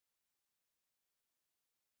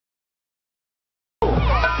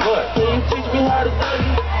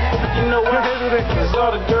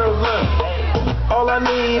all the girls love me. All I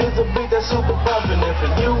need is a beat that's super bumpin', and for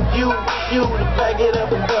you to back it up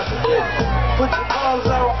and dump it. Yeah. Put your arms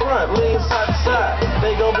out front, lean side to side.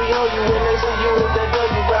 They gon' be on you when they see you with that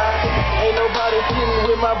Dougie ride. Ain't nobody kidding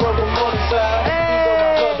with my brother on the side. He's on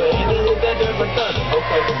my brother and he hit that different thunder.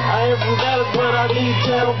 Okay, I ain't from Dallas, but I need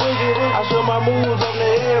town boogie. I show my moves on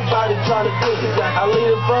there, everybody trying to do it. I lead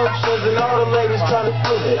the functions and all the ladies trying to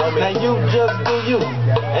do it. Now you just do you,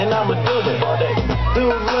 and I'ma do it all day.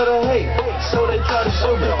 Dudes love to hate, so they try to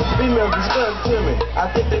sue me. Females be stuck to me, I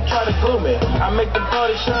think they try to glue me. I make the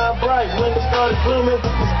party shine bright when it started glooming.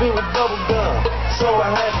 This beat was bubble gum, so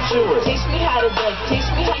I had to chew it. Teach me how to duck, teach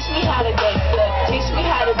me how to duck, teach me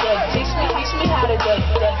how to duck, teach me how to duck.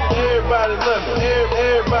 Everybody love me,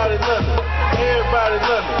 everybody love me, everybody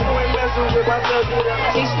love me. You ain't messing with my Dougie.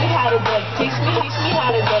 Teach me how to duck, teach me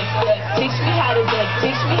how to duck, teach me how to duck,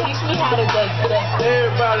 teach me how to duck.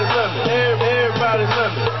 Everybody love me, everybody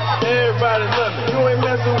love me, everybody love me. You ain't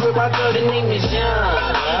messing with my Dougie. The name is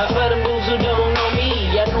John. For them dudes who don't know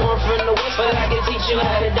me, I know I'm from the West, but I can teach you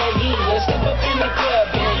how to Dougie. Let's step up in the club,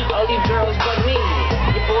 and all these girls but me.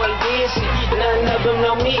 Your boy dancing, none of them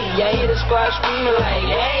know me. I hear the squad screaming like,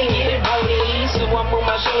 hey, hit it, Bodie. So I move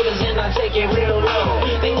my shoulders and I take it real low.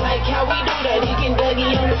 They like how we do that, he can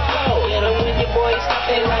Dougie on the floor. Yeah, them when your boy stop,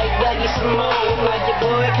 they like Dougie some more. I'm like your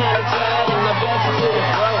boy kinda tired and I blast it to the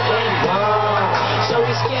throat. And so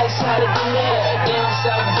we scared how to do that. Down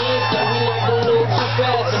south beach, so we don't go move too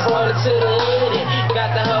fast. And brought it to the hood and got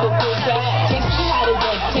the whole crew packed. Teach me how to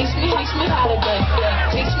duck, teach me how to duck,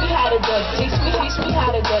 teach me how to duck, teach me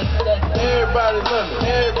how to duck. Everybody love me,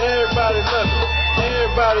 everybody love me,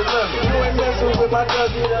 everybody love me. You ain't messing with my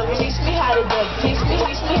Dougie. Teach me how to duck, teach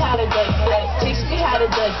me how to duck, teach me how to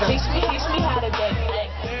duck, teach me